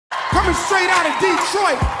Coming straight out of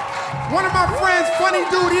Detroit. One of my friends, funny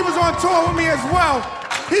dude, he was on tour with me as well.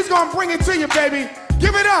 He's gonna bring it to you, baby.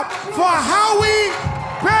 Give it up for Howie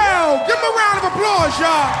Bell. Give him a round of applause,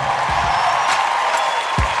 y'all.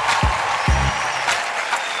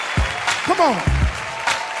 Come on.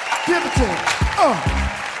 Give it to him.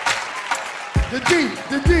 The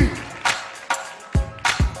D.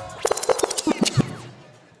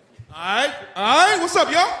 All right, what's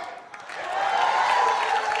up, y'all?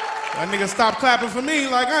 That nigga stopped clapping for me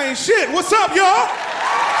like I ain't shit. What's up, y'all?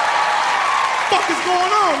 Fuck is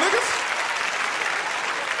going on, niggas?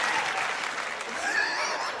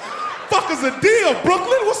 Fuck is the deal,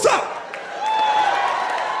 Brooklyn? What's up?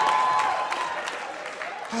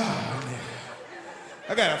 Oh, man.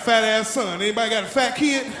 I got a fat ass son. Anybody got a fat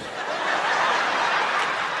kid?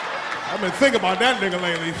 I've been thinking about that nigga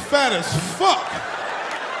lately. Fat as fuck.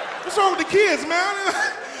 What's wrong with the kids, man?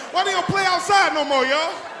 Why they don't play outside no more,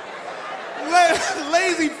 y'all?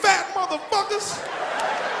 Lazy fat motherfuckers.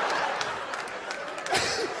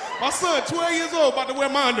 My son, 12 years old, about to wear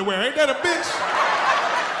my underwear. Ain't that a bitch?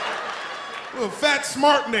 Little fat,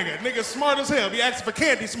 smart nigga. Nigga smart as hell. Be asking for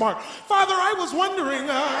candy smart. Father, I was wondering,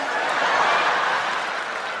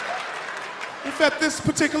 if at this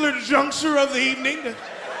particular juncture of the evening,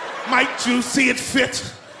 might you see it fit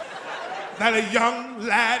that a young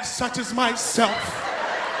lad such as myself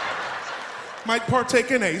might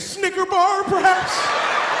partake in a Snicker bar, perhaps?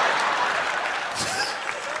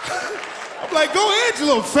 I'm like, go ahead, you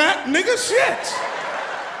little fat nigga, shit.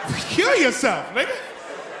 Kill yourself, nigga.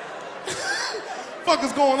 Fuck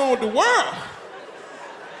is going on with the world?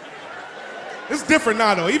 It's different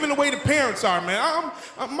now, though. Even the way the parents are, man.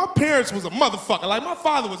 My parents was a motherfucker. Like, my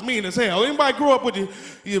father was mean as hell. Anybody grew up with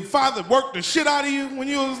your father worked the shit out of you when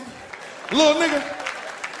you was a little nigga?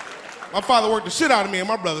 My father worked the shit out of me and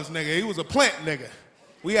my brothers, nigga. He was a plant nigga.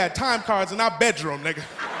 We had time cards in our bedroom, nigga.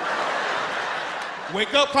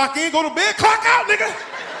 Wake up, clock in, go to bed, clock out, nigga.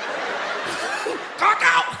 Clock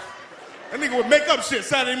out. That nigga would make up shit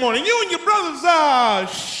Saturday morning. You and your brothers,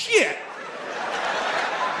 shit.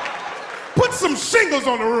 Put some shingles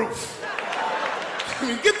on the roof.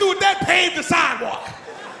 Get through with that, pave the sidewalk.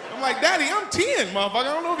 I'm like, Daddy, I'm 10, motherfucker. I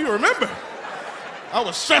don't know if you remember. I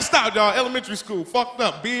was stressed out, y'all. Elementary school, fucked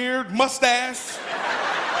up. Beard, mustache,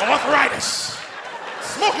 arthritis.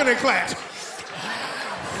 Smoking in class.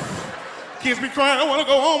 Kids be crying, I want to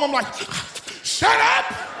go home. I'm like, shut up.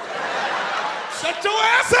 Shut your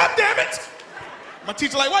ass up, damn it. My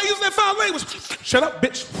teacher like, why you using that foul language? Shut up,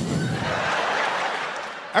 bitch.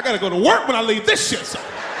 I gotta go to work when I leave this shit, so.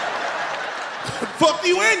 Fuck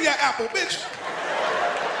you and your apple, bitch.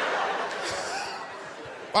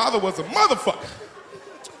 Father was a motherfucker.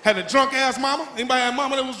 Had a drunk ass mama. Anybody have a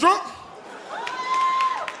mama that was drunk?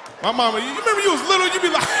 My mama, you remember you was little, you be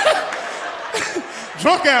like,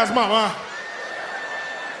 drunk ass mama,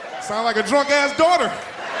 huh? Sound like a drunk ass daughter.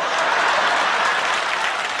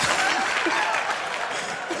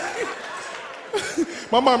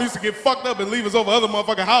 My mom used to get fucked up and leave us over other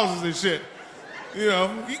motherfucking houses and shit. You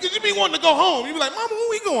know, because you be wanting to go home. You be like, Mama, when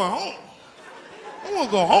we going home? I want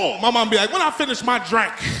to go home. My mom be like, when I finish my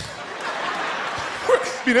drink.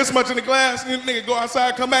 Be this much in the glass, and nigga go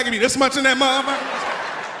outside, come back and be this much in that motherfucker.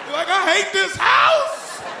 You're like, I hate this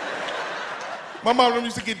house. My mom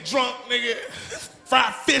used to get drunk, nigga,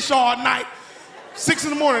 fried fish all night. 6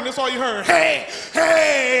 in the morning, that's all you heard. Hey,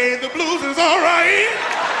 hey, the blues is all right.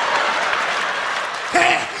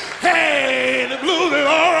 Hey, the blues is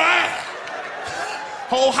all right.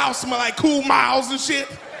 Whole house smell like Cool Miles and shit.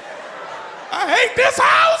 I hate this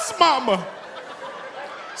house, mama.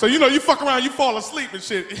 So, you know, you fuck around, you fall asleep and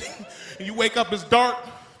shit. And you wake up, it's dark.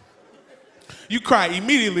 You cry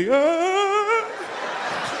immediately. You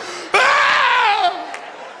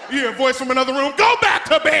hear a voice from another room, go back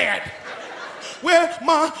to bed. Where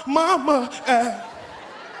my mama at?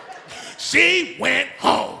 She went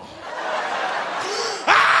home.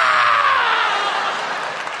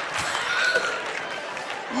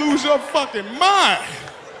 Lose your fucking mind.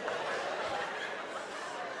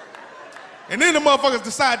 And then the motherfuckers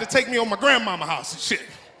decide to take me on my grandmama house and shit.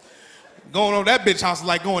 Going on that bitch house is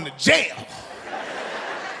like going to jail.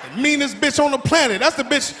 The meanest bitch on the planet. That's the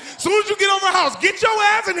bitch. As soon as you get over her house, get your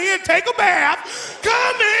ass in here and take a bath.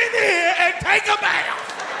 Come in here and take a bath.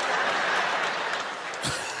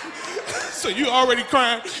 So you already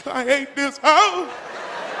crying, I hate this house.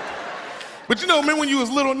 But you know, man, when you was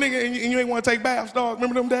little nigga and you ain't want to take baths, dog,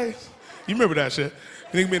 remember them days? You remember that shit?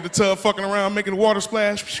 You nigga be in the tub fucking around, making the water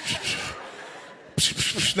splash.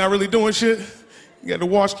 Not really doing shit. You got the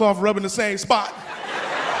washcloth rubbing the same spot.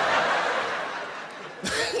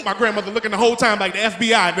 My grandmother looking the whole time like the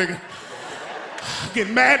FBI, nigga.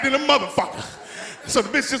 Getting mad than a motherfucker. So the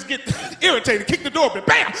bitch just get irritated, kick the door open,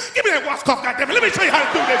 bam! Give me that washcloth, goddammit. Let me show you how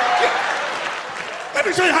to do this. Let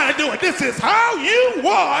me show you how to do it. This is how you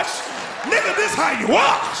wash. Nigga, this how you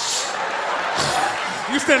wash.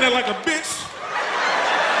 You stand there like a bitch.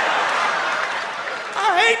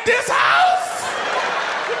 I hate this house.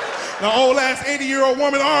 The old ass 80-year-old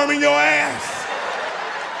woman arming your ass.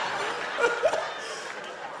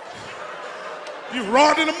 You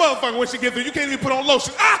raw than a motherfucker when she gets there. You can't even put on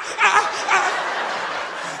lotion.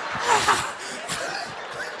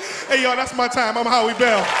 Hey, y'all, that's my time. I'm Howie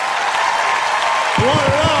Bell. One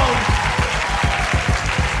love.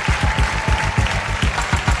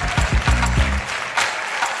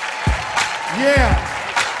 Yeah.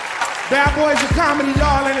 Bad Boys of Comedy,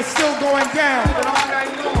 y'all, and it's still going down.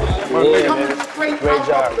 Yeah, man. Great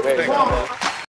job.